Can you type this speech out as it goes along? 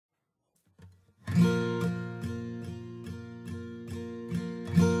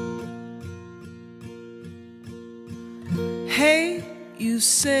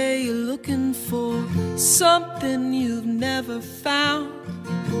say you're looking for something you've never found.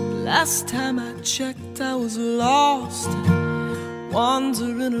 Last time I checked, I was lost and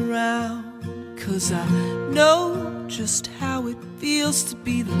wandering around. 'Cause I know just how it feels to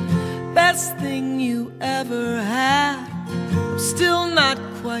be the best thing you ever had. I'm still not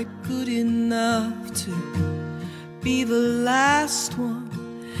quite good enough to be the last one.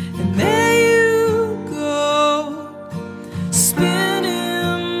 And there you go,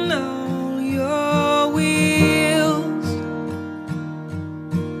 spinning all your wheels.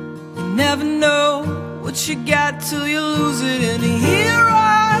 You never know what you got till you lose it. And here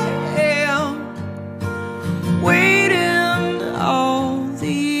I am, waiting all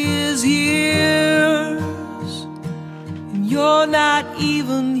these years, and you're not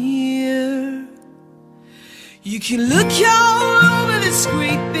even here. You can look all over this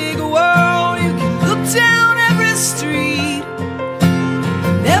great big world. You can look down every street,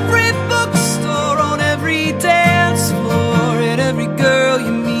 every bookstore, on every dance floor, and every girl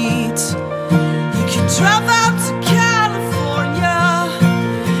you meet. You can drive out to California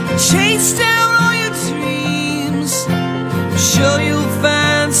and chase down all your dreams. I'm sure you'll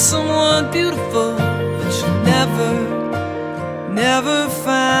find someone beautiful, but you'll never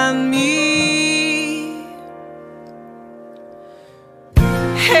find me.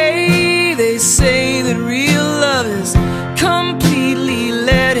 Hey, they say that real love is completely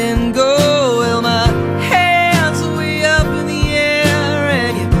letting go. Well, my hands are way up in the air,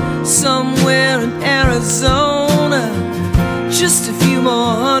 and you're somewhere in Arizona, just a few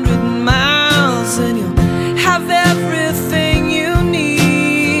more 100 miles, and you'll have everything you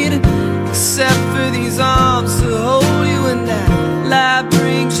need, except for these arms to hold you, and that light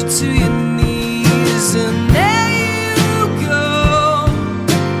brings you to your